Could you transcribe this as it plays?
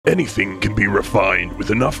anything can be refined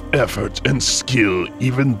with enough effort and skill,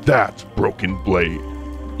 even that broken blade.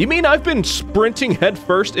 You mean I've been sprinting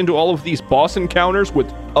headfirst into all of these boss encounters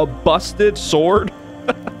with a busted sword?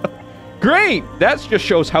 Great! That just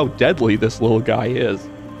shows how deadly this little guy is.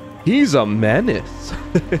 He's a menace.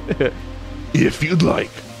 If you'd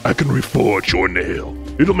like, I can reforge your nail.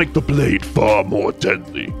 It'll make the blade far more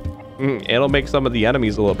deadly. It'll make some of the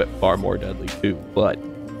enemies a little bit far more deadly too, but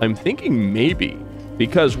I'm thinking maybe,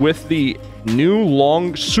 because with the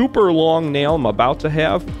new super long nail I'm about to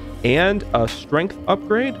have, and a strength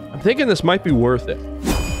upgrade, I'm thinking this might be worth it.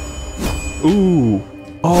 Ooh.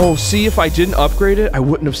 Oh, see, if I didn't upgrade it, I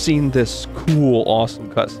wouldn't have seen this cool,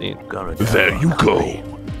 awesome cutscene. There you go.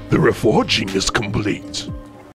 The reforging is complete.